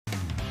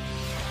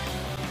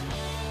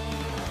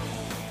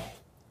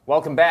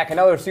Welcome back.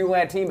 Another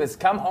Siouxland team has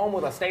come home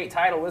with a state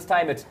title. This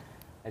time it's,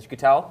 as you can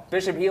tell,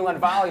 Bishop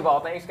Heelan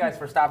volleyball. Thanks, guys,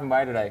 for stopping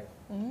by today.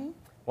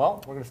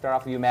 Well, we're going to start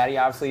off with you, Maddie.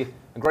 Obviously,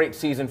 a great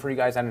season for you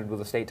guys, ended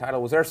with a state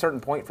title. Was there a certain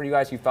point for you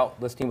guys you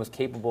felt this team was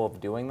capable of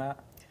doing that?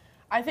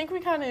 I think we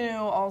kind of knew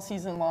all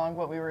season long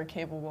what we were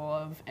capable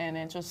of, and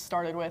it just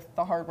started with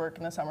the hard work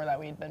in the summer that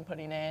we'd been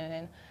putting in.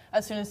 And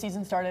as soon as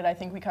season started, I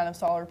think we kind of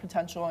saw our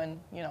potential, and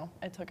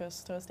it took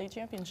us to a state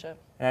championship.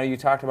 Now, you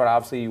talked about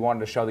obviously you wanted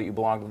to show that you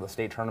belonged to the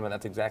state tournament.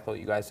 That's exactly what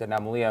you guys said. Now,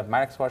 Malia, my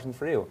next question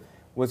for you: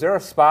 was there a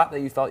spot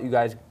that you felt you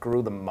guys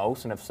grew the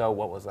most, and if so,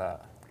 what was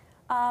that?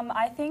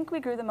 I think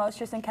we grew the most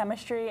just in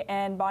chemistry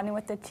and bonding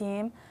with the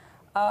team.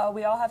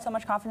 We all have so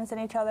much confidence in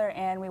each other,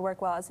 and we work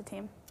well as a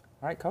team.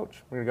 All right,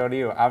 Coach, we're going to go to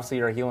you. Obviously,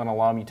 you're a Heelan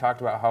alum. You talked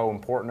about how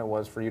important it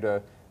was for you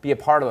to be a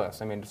part of this.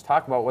 I mean, just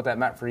talk about what that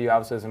meant for you,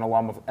 obviously, as an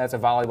alum, as a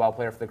volleyball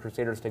player for the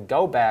Crusaders, to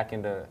go back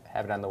and to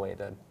have it end the way it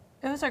did.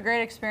 It was a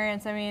great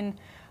experience. I mean,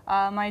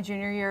 my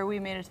junior year, we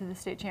made it to the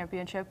state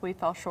championship. We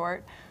fell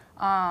short.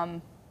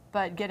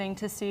 But getting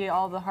to see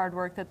all the hard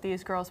work that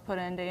these girls put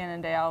in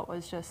and day out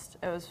was just,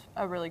 it was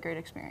a really great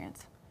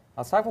experience.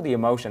 Let's talk about the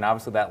emotion.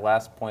 Obviously, that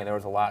last point, there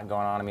was a lot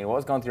going on. I mean, what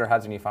was going through your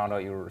heads when you found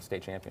out you were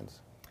state champions?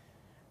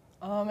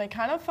 It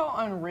kind of felt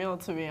unreal,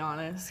 to be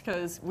honest,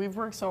 because we've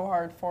worked so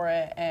hard for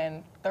it,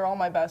 and they're all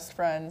my best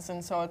friends,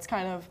 and so it's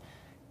kind of,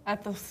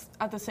 at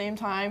the same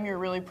time, you're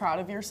really proud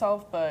of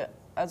yourself, but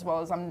as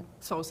well as I'm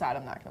so sad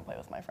I'm not going to play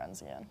with my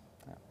friends again.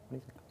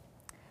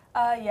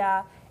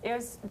 Yeah, it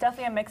was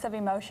definitely a mix of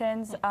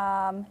emotions.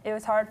 It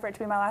was hard for it to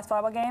be my last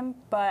volleyball game,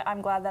 but I'm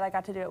glad that I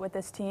got to do it with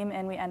this team,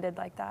 and we ended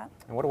like that.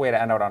 And what a way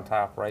to end out on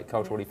top, right?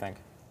 Coach, what do you think?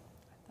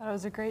 I thought it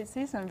was a great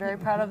season. I'm very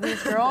proud of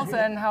these girls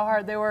and how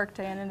hard they work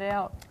day in and day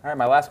out. All right,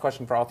 my last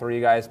question for all three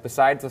of you guys.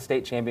 Besides the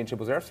state championship,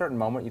 was there a certain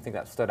moment you think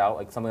that stood out,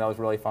 like something that was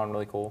really fun,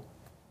 really cool?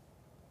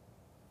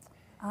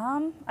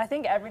 I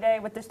think every day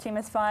with this team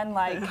is fun.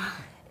 Like,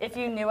 if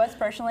you knew us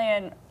personally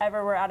and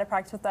ever were out of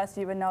practice with us,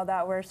 you would know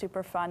that we're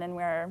super fun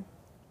and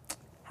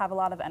have a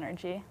lot of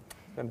energy.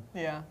 Good.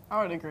 Yeah,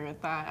 I would agree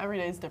with that. Every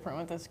day is different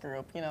with this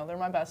group. You know, they're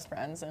my best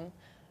friends, and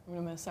I'm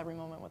going to miss every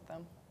moment with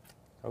them.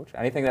 Coach,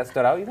 anything that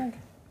stood out, you think?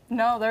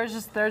 No,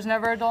 there's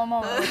never a dull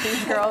moment with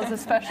these girls,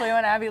 especially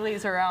when Abby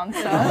Lee's around.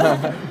 So.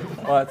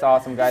 Well, that's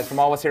awesome, guys. From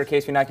all of us here at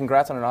KCAU-TV,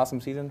 congrats on an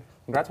awesome season.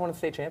 Congrats on winning the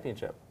state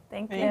championship.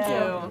 Thank you. Thank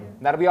you.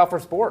 That'll be all for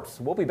sports.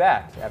 We'll be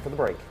back after the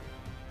break.